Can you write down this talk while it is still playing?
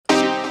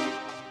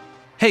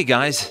Hey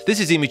guys, this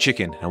is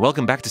Chicken and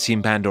welcome back to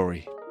Team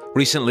Pandory.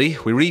 Recently,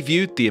 we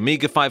reviewed the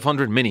Amiga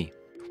 500 Mini.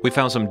 We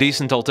found some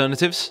decent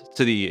alternatives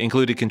to the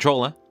included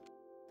controller,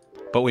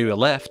 but we were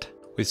left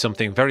with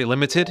something very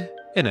limited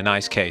in a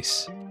nice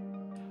case.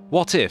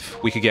 What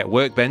if we could get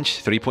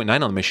Workbench 3.9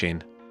 on the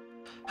machine?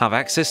 Have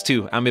access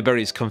to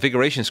Amiberry's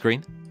configuration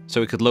screen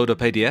so we could load up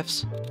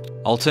ADFs,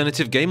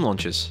 alternative game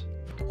launchers,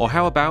 or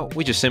how about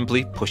we just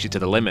simply push it to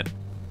the limit?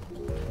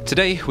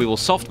 Today we will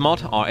soft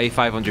mod our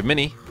A500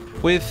 Mini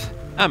with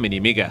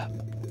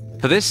AMiNiMiga.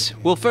 For this,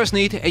 we'll first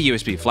need a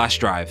USB flash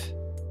drive.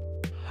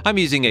 I'm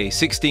using a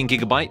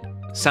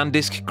 16GB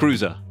SanDisk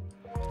Cruiser.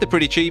 They're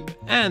pretty cheap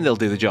and they'll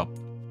do the job.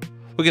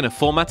 We're going to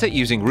format it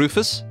using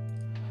Rufus,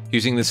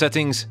 using the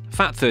settings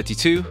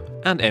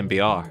FAT32 and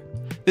MBR.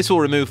 This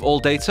will remove all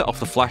data off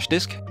the flash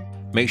disk,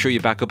 make sure you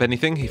back up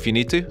anything if you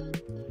need to,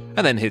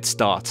 and then hit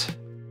start.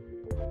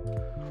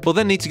 We'll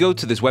then need to go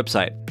to this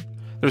website.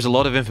 There's a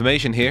lot of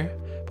information here,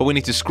 but we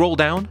need to scroll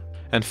down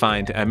and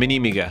find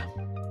AMiNiMiga.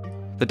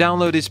 The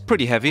download is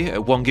pretty heavy at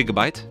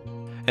 1GB,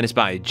 and it's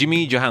by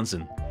Jimmy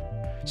Johansson.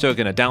 So we're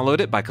going to download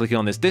it by clicking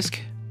on this disk,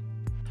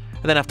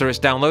 and then after it's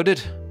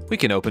downloaded, we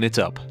can open it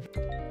up.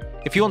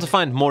 If you want to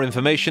find more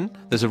information,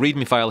 there's a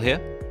README file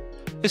here.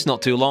 It's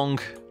not too long,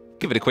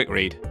 give it a quick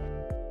read.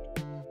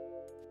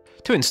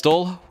 To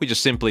install, we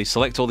just simply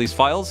select all these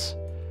files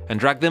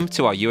and drag them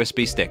to our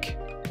USB stick.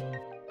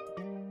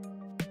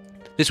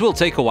 This will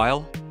take a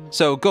while,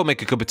 so go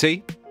make a cup of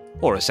tea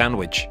or a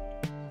sandwich.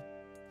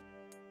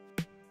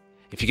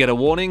 If you get a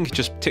warning,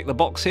 just tick the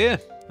box here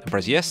and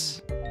press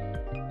yes.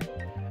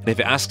 And if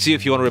it asks you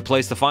if you want to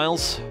replace the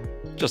files,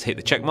 just hit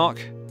the check mark,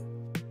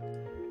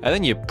 and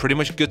then you're pretty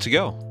much good to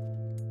go.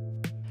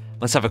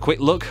 Let's have a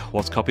quick look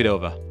what's copied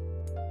over.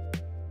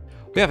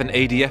 We have an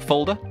ADF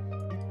folder.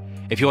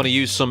 If you want to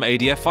use some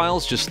ADF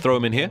files, just throw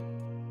them in here.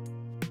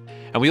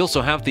 And we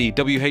also have the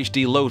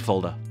WHDLoad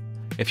folder.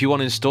 If you want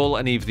to install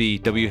any of the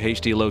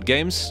WHDLoad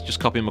games, just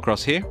copy them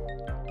across here.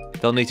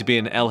 They'll need to be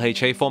in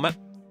LHA format.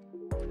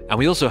 And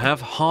we also have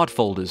hard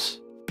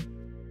folders.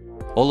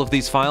 All of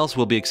these files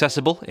will be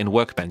accessible in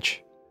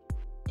Workbench.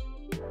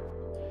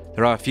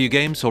 There are a few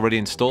games already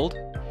installed,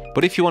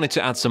 but if you wanted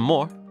to add some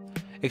more,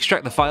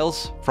 extract the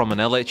files from an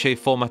LHA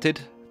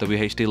formatted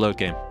WHDLoad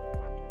game.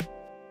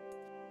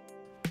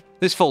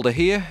 This folder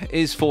here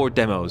is for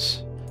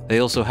demos. They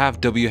also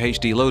have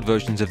WHDLoad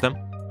versions of them.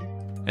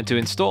 And to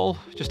install,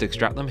 just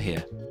extract them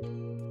here.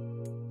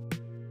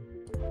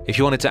 If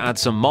you wanted to add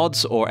some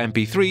mods or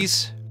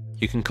MP3s,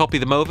 you can copy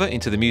them over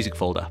into the music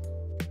folder.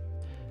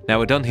 Now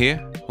we're done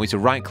here, we need to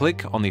right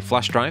click on the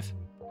flash drive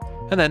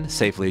and then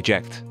safely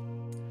eject.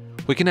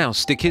 We can now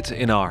stick it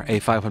in our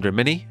A500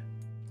 Mini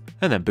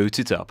and then boot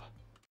it up.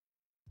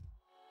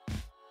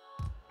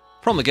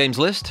 From the games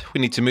list,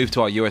 we need to move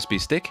to our USB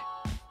stick,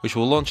 which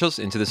will launch us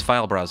into this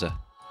file browser.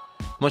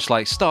 Much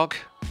like stock,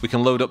 we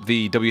can load up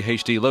the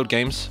WHDLoad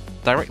games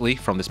directly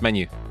from this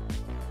menu.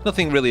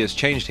 Nothing really has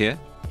changed here,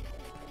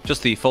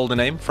 just the folder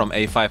name from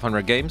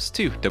A500 Games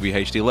to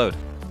WHDLoad.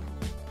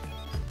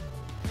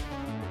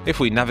 If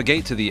we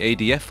navigate to the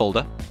ADF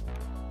folder,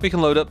 we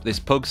can load up this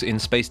Pugs in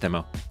Space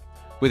demo.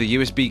 With a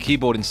USB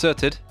keyboard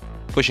inserted,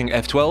 pushing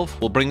F12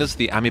 will bring us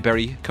the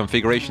Amiberry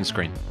Configuration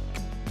screen.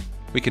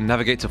 We can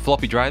navigate to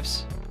floppy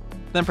drives,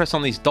 then press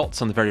on these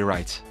dots on the very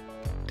right.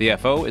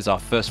 DFO is our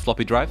first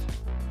floppy drive,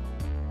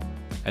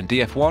 and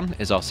DF1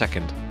 is our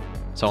second.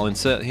 So I'll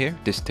insert here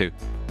disk 2.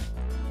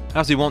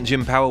 As we want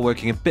Jim Power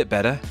working a bit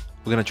better,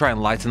 we're going to try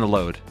and lighten the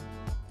load.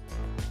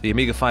 The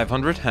Amiga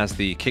 500 has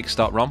the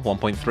Kickstart ROM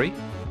 1.3.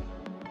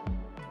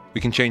 We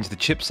can change the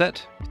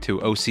chipset to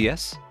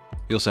OCS.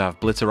 We also have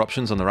blitter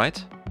options on the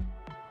right.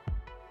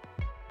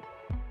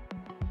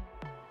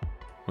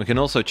 We can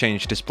also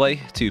change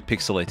display to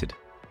pixelated.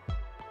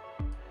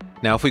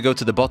 Now if we go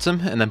to the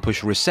bottom and then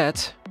push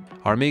reset,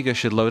 our Amiga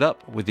should load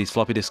up with these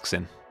floppy disks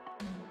in.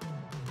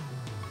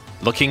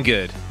 Looking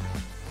good.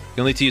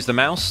 You'll need to use the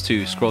mouse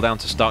to scroll down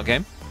to start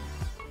game.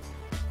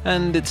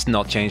 And it's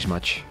not changed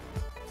much.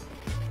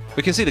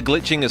 We can see the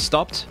glitching has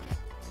stopped,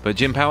 but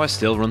Jim Power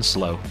still runs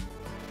slow.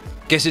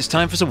 Guess it's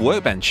time for some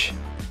Workbench.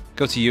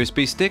 Go to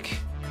USB stick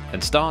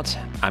and start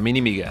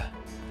AMiNiMiga.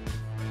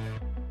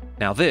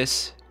 Now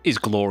this is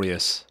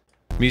glorious.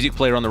 Music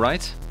player on the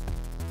right,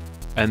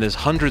 and there's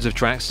hundreds of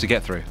tracks to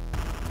get through.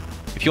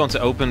 If you want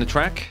to open the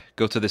track,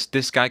 go to this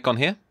disk icon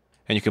here,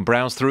 and you can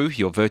browse through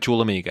your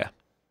virtual Amiga.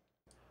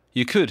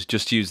 You could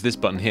just use this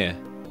button here.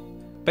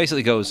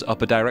 Basically goes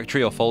up a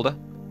directory or folder.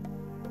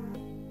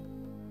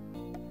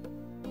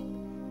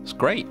 It's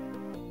great.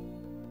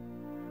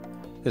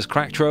 There's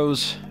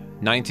Cracktros,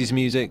 90s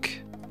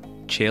music,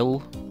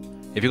 chill.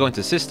 If you're going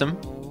to System,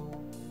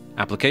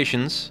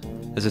 Applications,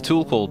 there's a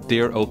tool called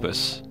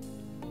DirOpus.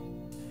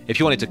 If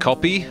you wanted to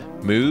copy,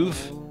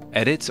 move,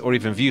 edit, or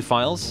even view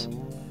files,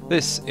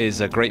 this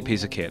is a great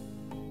piece of kit.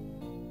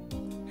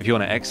 If you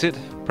want to exit,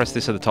 press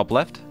this at the top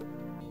left.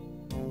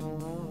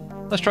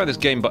 Let's try this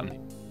game button.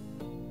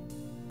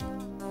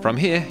 From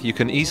here, you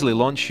can easily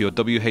launch your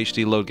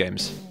WHDLoad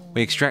games.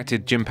 We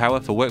extracted Jim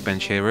Power for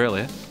Workbench here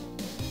earlier,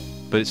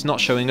 but it's not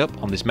showing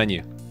up on this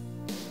menu.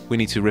 we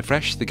need to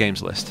refresh the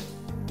games list.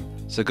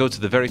 So go to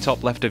the very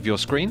top left of your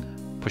screen,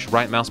 push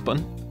right mouse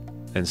button,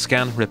 and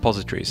scan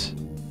repositories.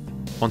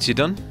 Once you're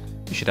done,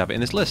 you should have it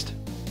in this list.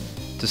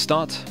 To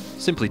start,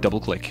 simply double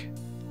click.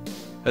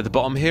 At the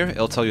bottom here,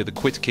 it'll tell you the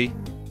quit key,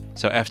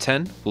 so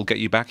F10 will get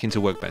you back into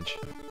Workbench.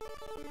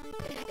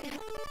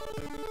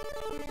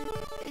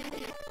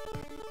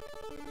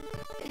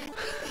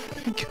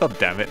 God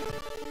damn it.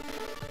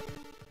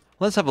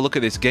 Let's have a look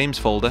at this games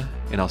folder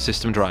in our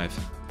system drive.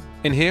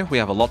 In here we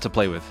have a lot to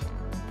play with.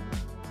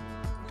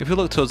 If we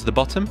look towards the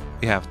bottom,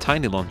 we have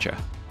Tiny Launcher.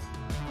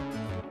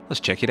 Let's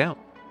check it out.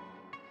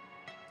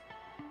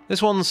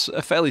 This one's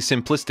a fairly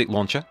simplistic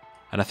launcher,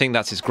 and I think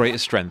that's its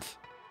greatest strength.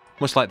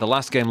 Much like the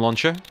last game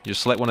launcher, you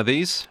just select one of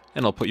these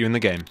and it'll put you in the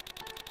game.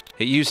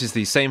 It uses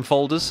the same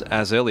folders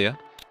as earlier.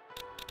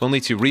 We'll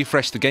need to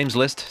refresh the games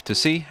list to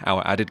see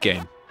our added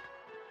game.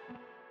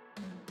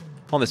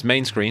 On this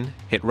main screen,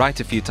 hit right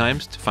a few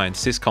times to find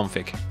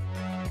sysconfig.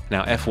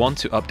 Now F1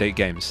 to update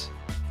games.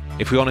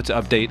 If we wanted to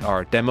update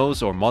our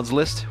demos or mods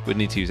list, we'd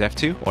need to use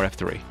F2 or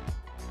F3.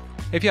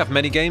 If you have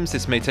many games,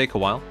 this may take a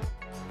while,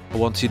 but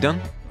once you're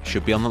done, it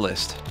should be on the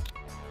list.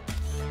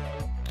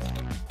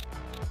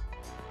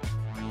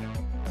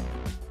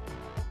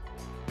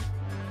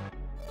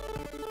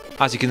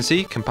 As you can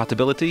see,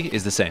 compatibility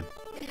is the same.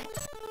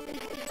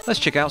 Let's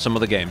check out some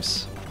other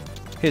games.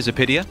 Here's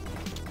Apidia.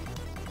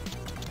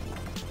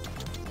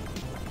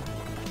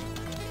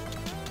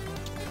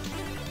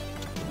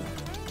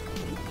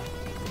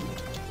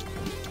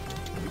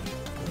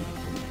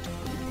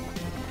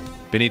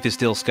 Beneath the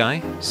Still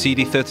Sky,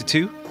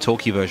 CD32,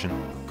 talkie version.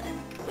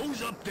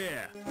 Who's up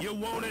there? You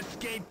won't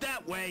escape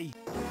that way.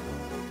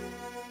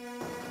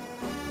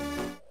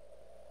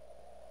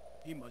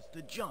 He must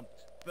have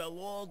jumped, fell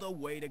all the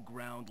way to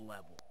ground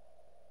level.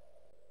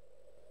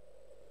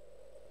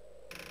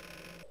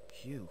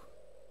 Phew,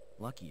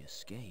 lucky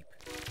escape.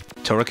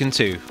 Turrican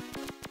 2.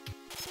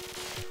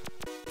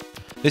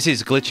 This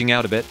is glitching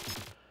out a bit.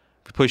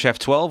 If we push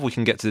F12, we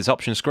can get to this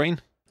option screen,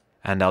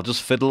 and I'll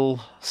just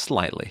fiddle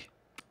slightly.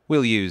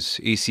 We'll use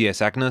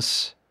ECS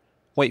Agnes,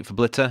 Wait for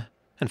Blitter,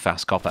 and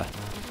Fast Copper.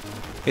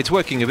 It's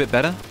working a bit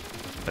better,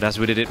 but as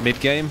we did it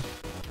mid-game,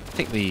 I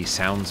think the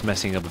sound's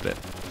messing up a bit.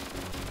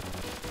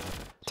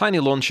 Tiny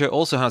Launcher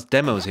also has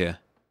demos here.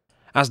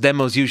 As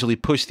demos usually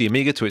push the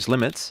Amiga to its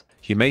limits,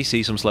 you may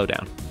see some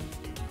slowdown.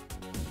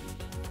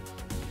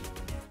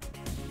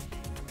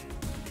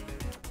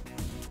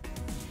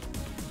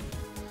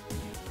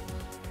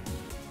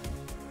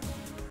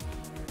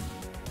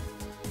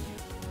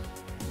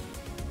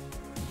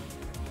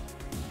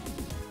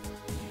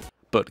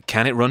 But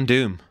can it run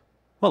Doom?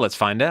 Well, let's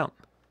find out.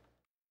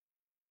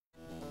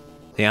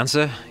 The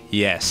answer?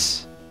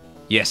 Yes.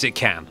 Yes, it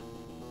can.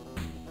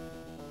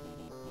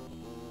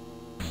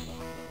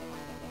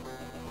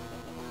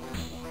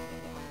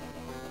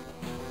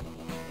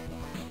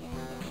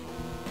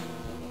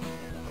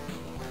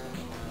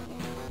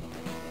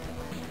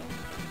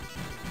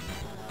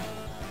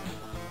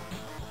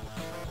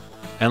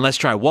 And let's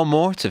try one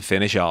more to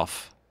finish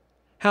off.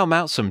 How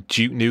about some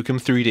Duke Nukem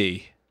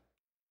 3D?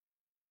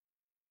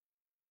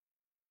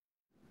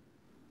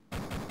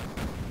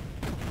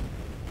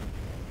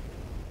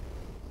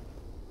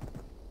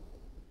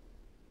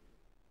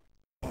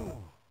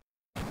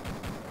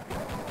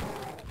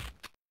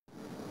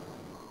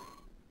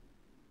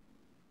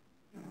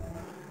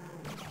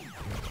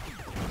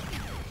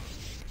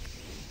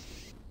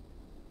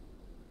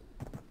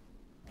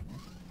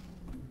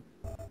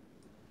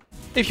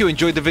 If you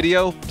enjoyed the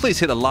video, please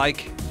hit the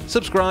like,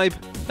 subscribe,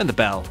 and the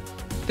bell.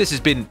 This has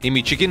been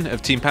AMiChicken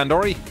of Team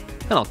Pandory,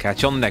 and I'll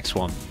catch you on the next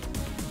one.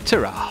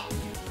 Ta-ra!